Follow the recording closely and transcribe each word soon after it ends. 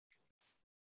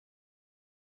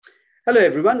Hello,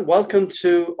 everyone. Welcome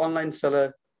to Online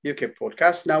Seller UK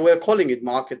podcast. Now we're calling it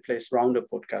Marketplace Roundup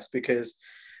podcast because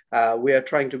we are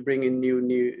trying to bring in new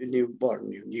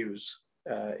news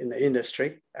in the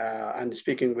industry and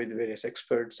speaking with various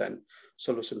experts and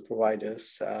solution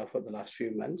providers for the last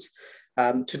few months.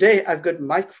 Today, I've got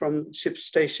Mike from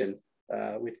ShipStation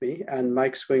with me, and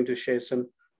Mike's going to share some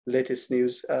latest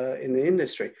news in the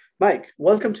industry. Mike,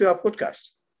 welcome to our podcast.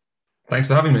 Thanks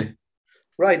for having me.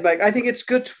 Right, Mike. I think it's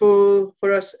good for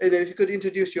us if you could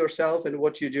introduce yourself and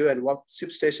what you do and what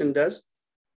ShipStation does.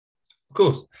 Of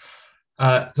course.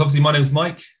 So obviously, my name is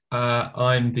Mike.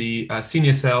 I'm the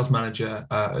senior sales manager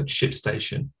at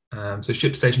ShipStation. So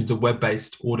ShipStation is a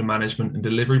web-based order management and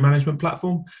delivery management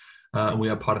platform. And we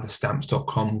are part of the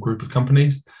Stamps.com group of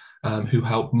companies who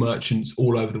help merchants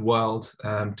all over the world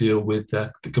deal with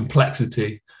the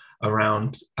complexity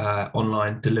around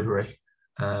online delivery.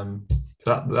 So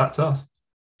that's us.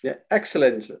 Yeah,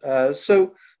 excellent.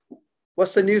 So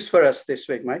what's the news for us this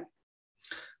week, Mike?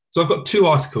 So I've got two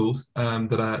articles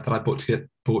that I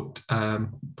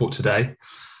bought today.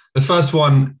 The first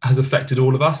one has affected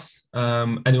all of us.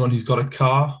 Anyone who's got a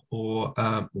car or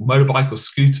motorbike or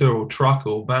scooter or truck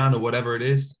or van or whatever it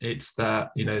is, it's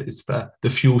the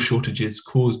fuel shortages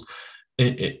caused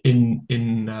in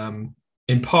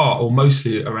part or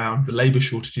mostly around the labour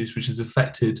shortages, which has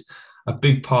affected a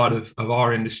big part of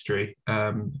our industry.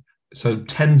 So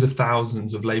tens of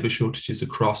thousands of labour shortages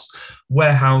across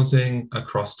warehousing,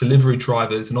 across delivery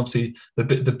drivers, and obviously the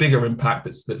bigger impact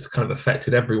that's kind of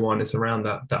affected everyone is around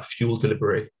that fuel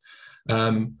delivery.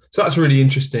 So that's really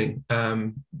interesting,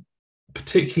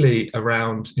 particularly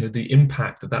around the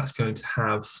impact that's going to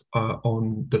have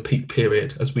on the peak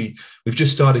period. As we've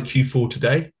just started Q4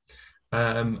 today.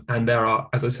 And there are,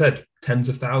 as I said, tens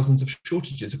of thousands of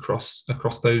shortages across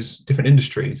those different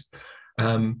industries.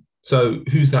 So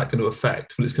who's that going to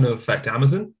affect? Well, it's going to affect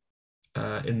Amazon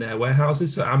in their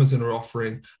warehouses. So Amazon are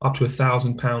offering up to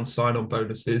 £1,000 sign-on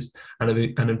bonuses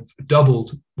and have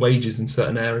doubled wages in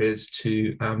certain areas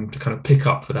to kind of pick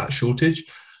up for that shortage,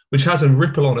 which has a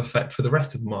ripple-on effect for the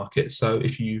rest of the market. So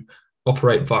if you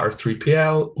operate via a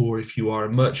 3PL or if you are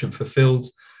a merchant fulfilled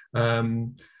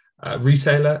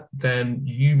retailer, then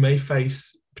you may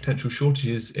face potential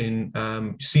shortages in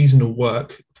seasonal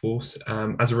workforce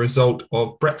as a result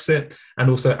of Brexit and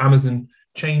also Amazon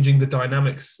changing the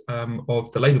dynamics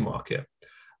of the labour market.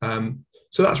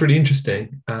 So that's really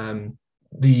interesting.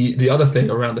 The other thing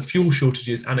around the fuel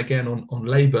shortages and again on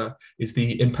labour is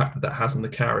the impact that has on the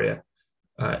carrier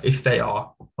if they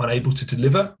are unable to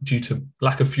deliver due to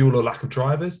lack of fuel or lack of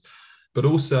drivers. But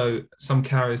also some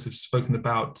carriers have spoken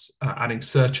about adding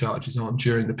surcharges on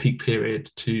during the peak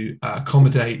period to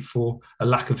accommodate for a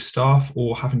lack of staff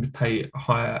or having to pay a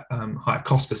higher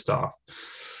cost for staff.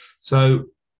 So,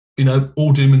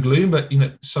 all doom and gloom, but,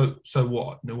 so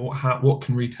what? What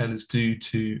can retailers do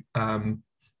to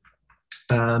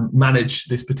manage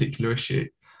this particular issue?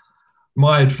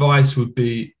 My advice would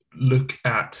be look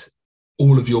at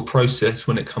all of your process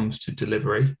when it comes to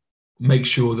delivery. Make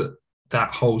sure that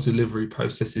whole delivery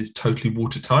process is totally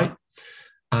watertight.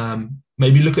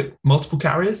 Maybe look at multiple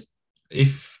carriers.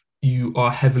 If you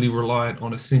are heavily reliant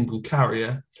on a single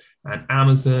carrier and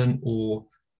Amazon or,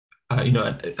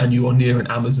 and you are near an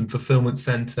Amazon fulfillment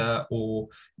center, or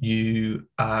you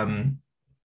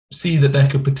see that there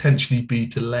could potentially be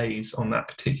delays on that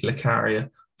particular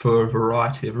carrier for a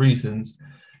variety of reasons,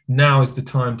 now is the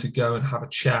time to go and have a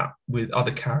chat with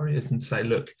other carriers and say,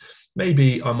 look,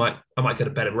 maybe I might get a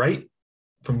better rate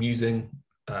from using,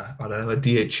 a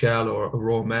DHL or a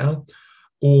Royal Mail,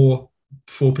 or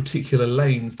for particular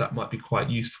lanes that might be quite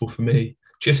useful for me,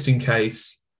 just in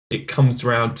case it comes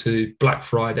around to Black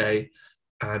Friday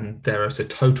and there is a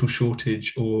total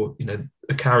shortage, or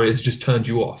a carrier has just turned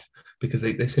you off because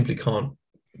they simply can't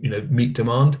meet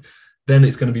demand. Then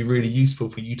it's going to be really useful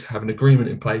for you to have an agreement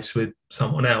in place with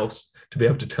someone else to be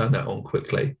able to turn that on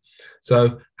quickly.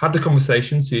 So have the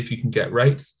conversation, see if you can get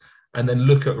rates, and then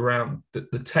look at around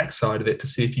the tech side of it to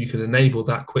see if you can enable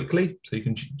that quickly. So you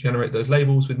can generate those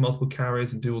labels with multiple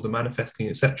carriers and do all the manifesting,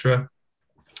 etc.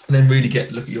 And then really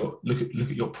look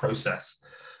at your process.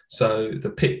 So the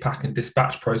pick, pack, and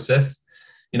dispatch process.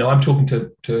 I'm talking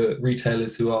to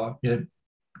retailers who are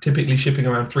typically shipping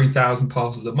around 3,000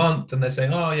 parcels a month, and they're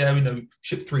saying, oh yeah, we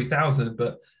ship 3,000,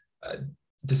 but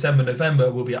December,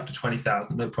 November will be up to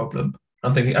 20,000, no problem.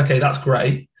 I'm thinking, okay, that's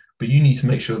great, but you need to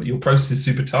make sure that your process is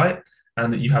super tight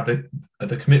and that you have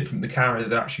the commitment from the carrier that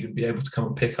they're actually going to be able to come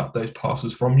and pick up those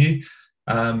parcels from you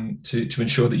to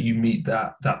ensure that you meet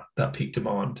that peak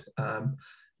demand.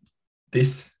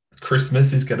 This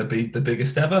Christmas is going to be the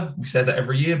biggest ever. We say that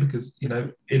every year because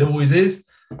it always is.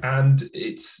 and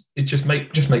it just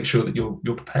make sure that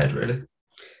you're prepared, really.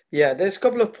 Yeah, there's a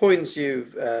couple of points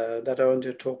you've that I want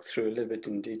to talk through a little bit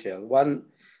in detail. One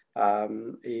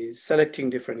is selecting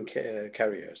different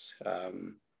carriers.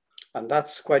 And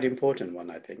that's quite important one,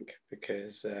 I think,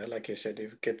 because like you said,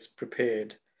 if it gets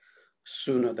prepared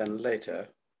sooner than later,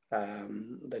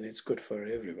 then it's good for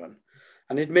everyone.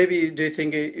 And it maybe, do you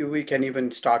think we can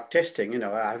even start testing,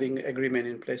 having agreement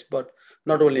in place, but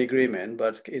not only agreement,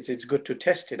 but it's good to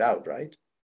test it out, right?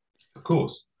 Of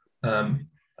course. And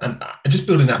just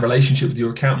building that relationship with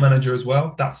your account manager as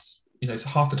well. That's, so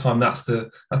half the time that's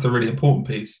the really important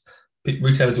piece.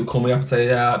 Retailers will call me up and say,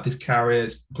 yeah, this carrier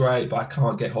is great, but I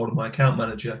can't get hold of my account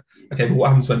manager. Okay, but what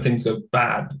happens when things go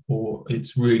bad or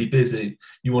it's really busy?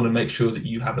 You want to make sure that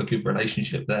you have a good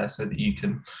relationship there so that you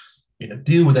can,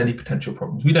 deal with any potential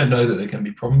problems. We don't know that there can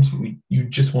be problems, but you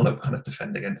just want to kind of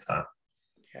defend against that.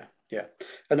 Yeah.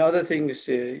 Another thing is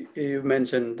you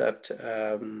mentioned that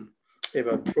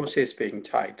about process being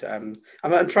tight.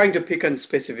 I'm trying to pick on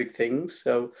specific things.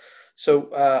 And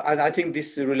I think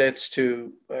this relates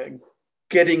to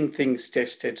getting things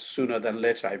tested sooner than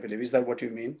later, I believe. Is that what you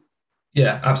mean?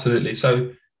 Yeah, absolutely.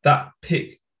 So that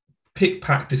pick,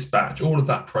 pack, dispatch, all of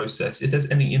that process, if there's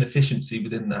any inefficiency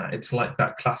within that, it's like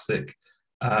that classic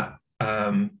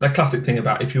thing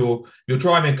about if you're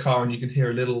driving a car and you can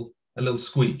hear a little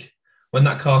squeak. When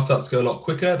that car starts to go a lot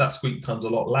quicker, that squeak becomes a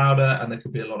lot louder and there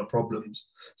could be a lot of problems.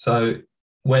 So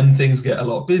when things get a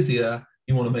lot busier,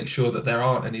 you want to make sure that there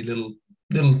aren't any little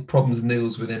problems and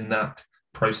niggles within that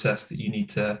process that you need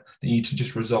to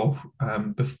just resolve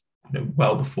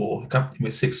well before we're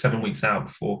 6-7 weeks out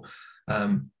before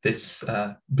this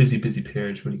busy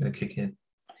period is really going to kick in.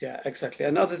 Yeah, exactly.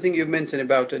 Another thing you mentioned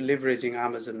about leveraging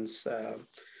Amazon's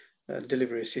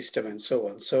delivery system and so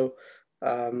on. So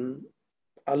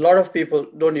a lot of people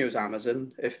don't use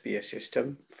Amazon FBA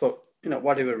system for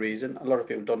whatever reason. A lot of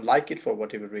people don't like it for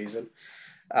whatever reason.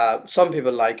 Some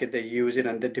people like it, they use it,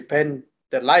 and they depend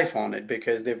their life on it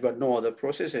because they've got no other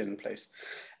process in place.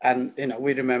 And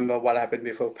we remember what happened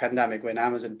before pandemic when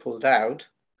Amazon pulled out.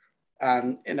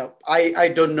 And I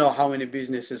don't know how many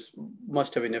businesses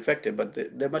must have been affected, but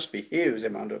there must be huge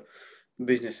amount of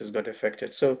businesses got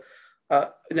affected. So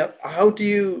how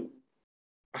do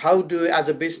as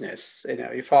a business,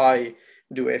 if I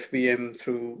do FBM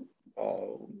through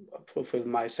fulfill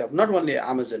myself, not only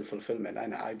Amazon fulfillment,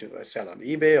 and I sell on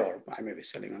eBay or I may be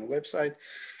selling on a website,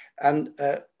 and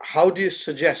how do you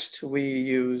suggest we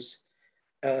use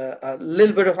a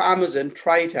little bit of Amazon,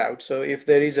 try it out, so if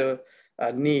there is a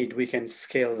need, we can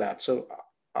scale that. So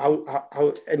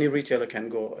how any retailer can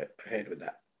go ahead with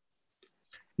that?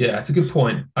 Yeah, it's a good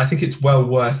point. I think it's well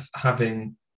worth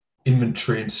having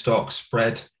inventory and stock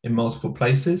spread in multiple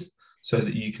places so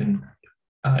that you can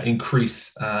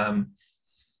increase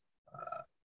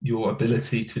your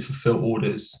ability to fulfill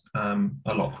orders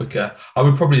a lot quicker. I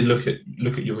would probably look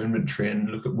at your inventory and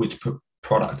look at which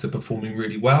products are performing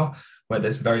really well, where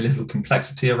there's very little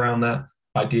complexity around that.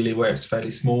 Ideally, where it's fairly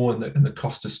small and the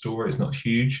cost to store is not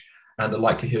huge, and the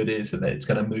likelihood is that it's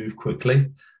going to move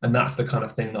quickly. And that's the kind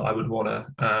of thing that I would want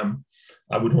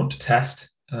to test.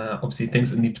 Obviously,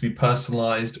 things that need to be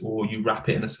personalized, or you wrap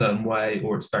it in a certain way,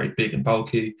 or it's very big and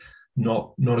bulky,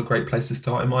 not a great place to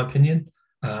start, in my opinion.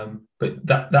 But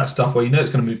that stuff where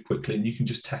it's going to move quickly and you can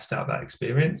just test out that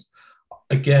experience.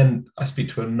 Again, I speak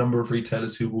to a number of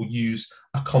retailers who will use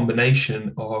a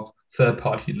combination of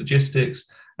third-party logistics,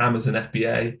 Amazon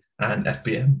FBA, and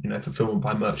FBM, fulfillment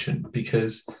by merchant,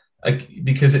 because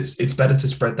it's better to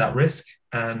spread that risk,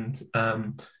 and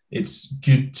it's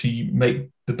good to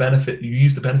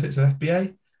use the benefits of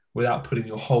FBA without putting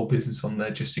your whole business on there,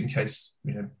 just in case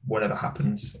whatever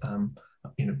happens.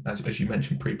 As you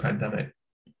mentioned, pre-pandemic.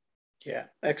 Yeah,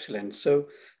 excellent. So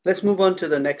let's move on to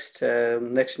the next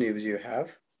news you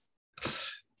have.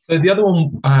 So the other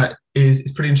one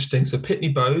is pretty interesting. So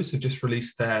Pitney Bowes have just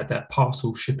released their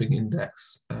parcel shipping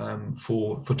index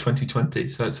for 2020.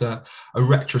 So it's a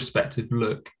retrospective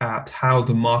look at how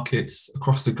the markets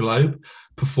across the globe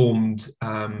performed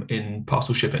in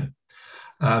parcel shipping.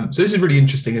 So this is really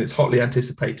interesting, and it's hotly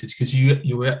anticipated because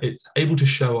it's able to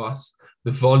show us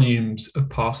the volumes of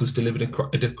parcels delivered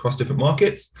across different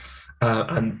markets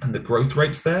and the growth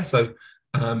rates there. So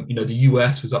the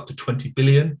US was up to 20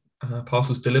 billion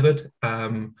parcels delivered,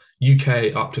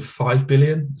 UK up to 5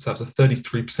 billion. So that's a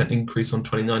 33% increase on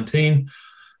 2019.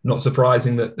 Not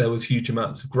surprising that there was huge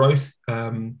amounts of growth,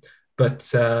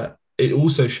 but it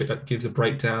also gives a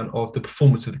breakdown of the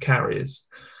performance of the carriers.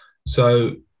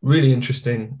 So really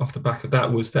interesting off the back of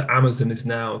that was that Amazon is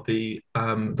now the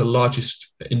largest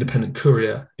independent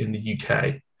courier in the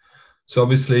UK. So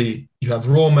obviously you have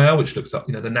Royal Mail, which looks up,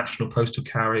 the national postal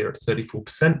carrier at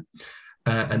 34%.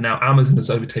 And now Amazon has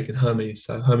overtaken Hermes.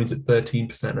 So Hermes at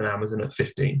 13% and Amazon at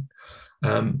 15%.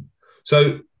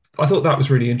 So I thought that was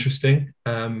really interesting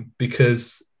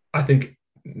because I think,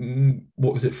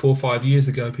 what was it, 4 or 5 years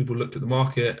ago, people looked at the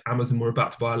market. Amazon were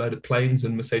about to buy a load of planes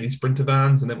and Mercedes Sprinter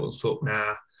vans, and everyone thought,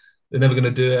 nah, they're never going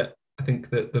to do it. I think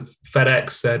that the FedEx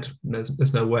said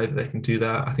there's no way that they can do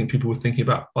that. I think people were thinking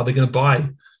about, are they going to buy,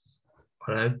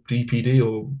 I don't know, DPD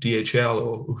or DHL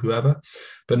or whoever?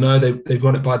 But no, they've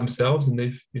run it by themselves, and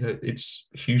it's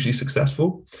hugely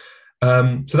successful.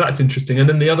 So that's interesting. And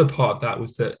then the other part of that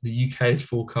was that the UK is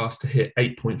forecast to hit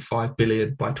 8.5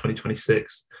 billion by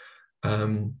 2026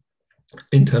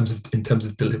 in terms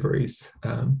of deliveries.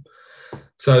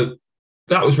 So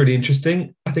that was really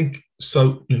interesting. I think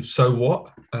so. So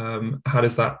what? How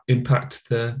does that impact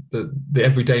the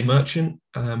everyday merchant?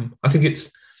 I think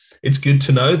it's good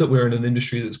to know that we're in an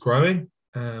industry that's growing,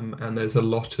 and there's a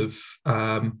lot of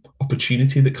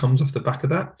opportunity that comes off the back of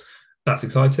that. That's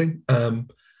exciting.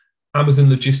 Amazon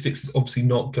Logistics is obviously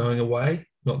not going away.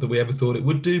 Not that we ever thought it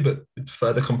would do, but it's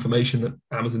further confirmation that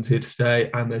Amazon's here to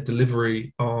stay, and their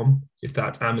delivery arm, if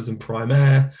that's Amazon Prime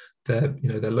Air, their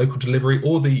local delivery,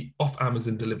 or the off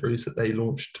Amazon deliveries that they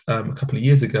launched a couple of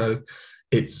years ago,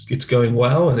 it's going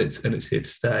well, and it's here to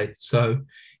stay. So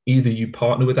either you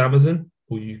partner with Amazon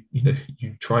or you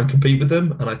try and compete with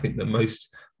them. And I think that most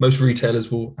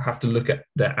retailers will have to look at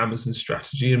their Amazon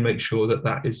strategy and make sure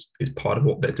that is part of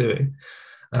what they're doing.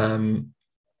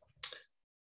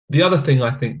 The other thing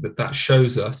I think that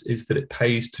shows us is that it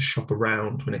pays to shop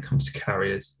around when it comes to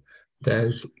carriers.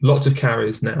 There's lots of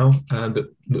carriers now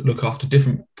that look after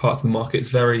different parts of the market. It's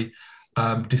very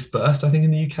dispersed, I think,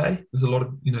 in the UK. There's a lot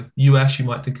of, US, you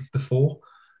might think of the 4,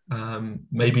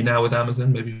 maybe now with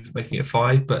Amazon, maybe making it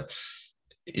 5. But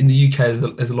in the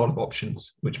UK, there's a lot of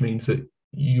options, which means that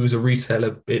you as a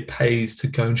retailer, it pays to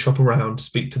go and shop around,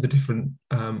 speak to the different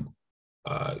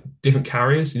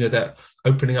carriers. They're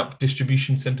opening up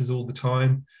distribution centers all the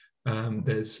time.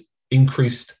 There's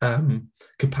increased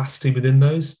capacity within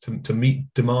those to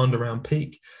meet demand around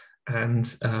peak, and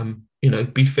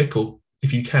be fickle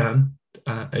if you can,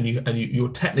 and you're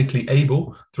technically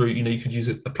able through, you could use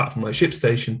a platform like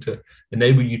ShipStation to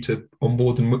enable you to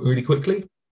onboard them really quickly.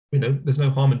 There's no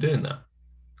harm in doing that.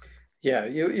 Yeah,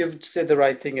 you've said the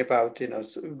right thing about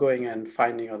going and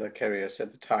finding other carriers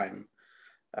at the time.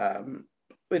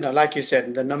 Like you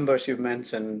said, the numbers you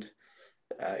mentioned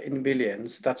in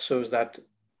billions, that shows that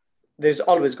there's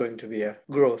always going to be a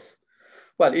growth.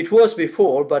 Well, it was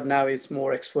before, but now it's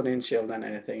more exponential than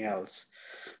anything else.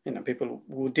 People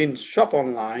who didn't shop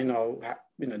online or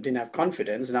didn't have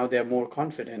confidence, now they have more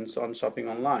confidence on shopping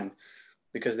online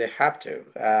because they have to.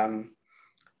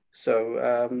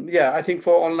 Yeah, I think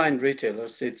for online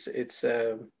retailers, it's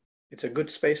a good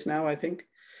space now, I think.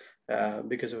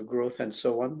 Because of growth and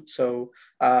so on. So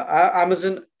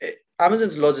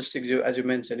Amazon's logistics, as you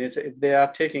mentioned, they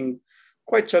are taking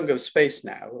quite a chunk of space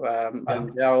now,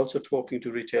 and they are also talking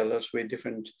to retailers with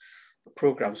different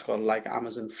programs called like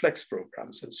Amazon Flex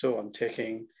programs and so on,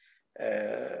 taking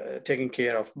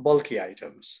care of bulky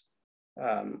items,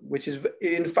 which is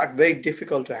in fact very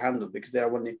difficult to handle because there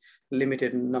are only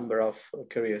limited number of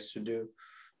carriers to do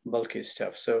bulky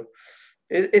stuff. So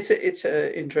it's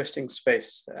an interesting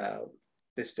space,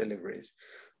 these deliveries.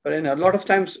 But a lot of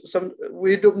times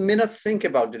we may not think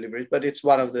about deliveries, but it's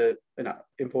one of the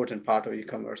important part of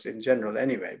e-commerce in general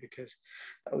anyway, because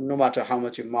no matter how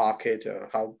much you market or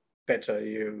how better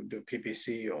you do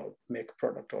PPC or make a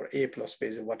product or A+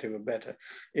 page or whatever better,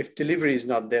 if delivery is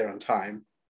not there on time,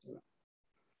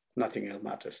 nothing else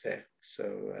matters there.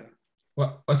 So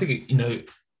well, I think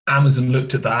Amazon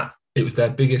looked at that. It was their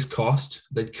biggest cost.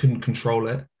 They couldn't control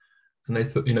it, and they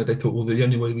thought, well, the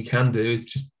only way we can do is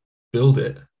just build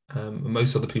it.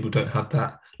 Most other people don't have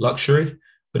that luxury,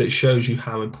 but it shows you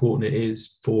how important it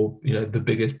is for the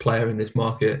biggest player in this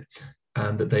market,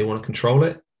 that they want to control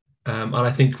it. And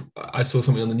I think I saw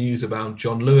something on the news about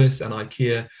John Lewis and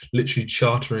IKEA literally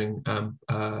chartering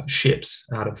ships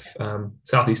out of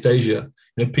Southeast Asia.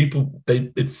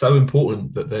 It's so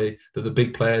important that the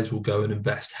big players will go and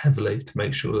invest heavily to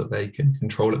make sure that they can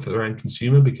control it for their own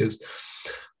consumer, because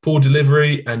poor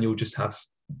delivery and you'll just have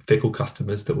fickle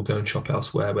customers that will go and shop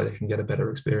elsewhere where they can get a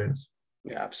better experience.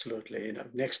 Yeah, absolutely.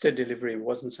 Next day delivery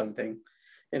wasn't something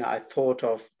I thought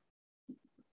of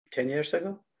 10 years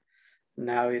ago.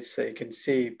 Now you can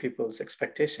see people's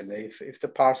expectation. If the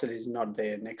parcel is not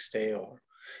there next day, or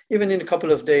even in a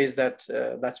couple of days that's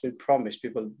been promised,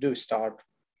 people do start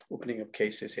opening up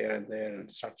cases here and there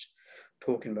and start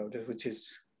talking about it, which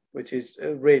is which is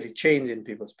really changing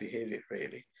people's behavior,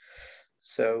 really.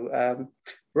 So,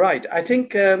 right. I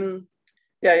think,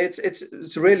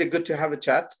 it's really good to have a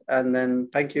chat. And then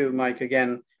thank you, Mike,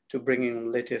 again, to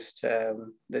bringing latest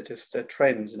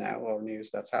trends now or news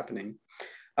that's happening.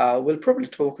 We'll probably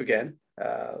talk again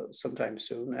sometime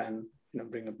soon, and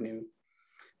bring up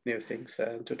new things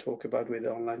to talk about with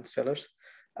the online sellers.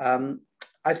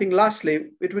 I think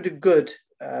lastly, it would be good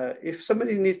if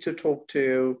somebody needs to talk to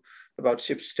you about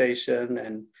ShipStation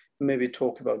and maybe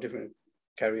talk about different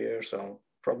careers or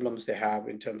problems they have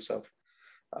in terms of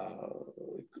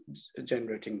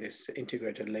generating this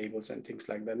integrated labels and things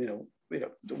like that.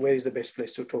 Where is the best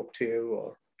place to talk to you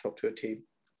or talk to a team?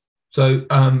 So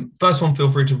first one, feel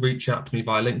free to reach out to me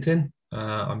via LinkedIn.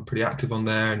 I'm pretty active on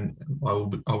there, and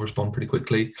I'll respond pretty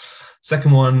quickly.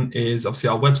 Second one is obviously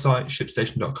our website,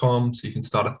 shipstation.com. So you can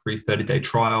start a free 30-day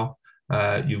trial.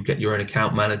 You'll get your own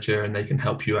account manager, and they can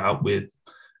help you out with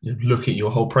looking at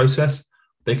your whole process.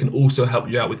 They can also help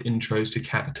you out with intros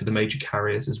to the major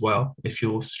carriers as well. If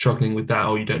you're struggling with that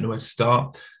or you don't know where to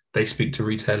start, they speak to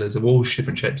retailers of all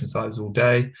different shapes and sizes all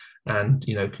day, and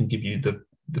can give you the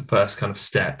first kind of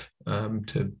step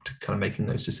to kind of making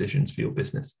those decisions for your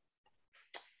business.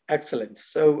 Excellent.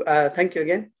 So thank you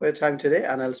again for your time today,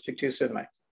 and I'll speak to you soon, Mike.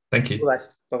 Thank you.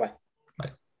 Bye-bye.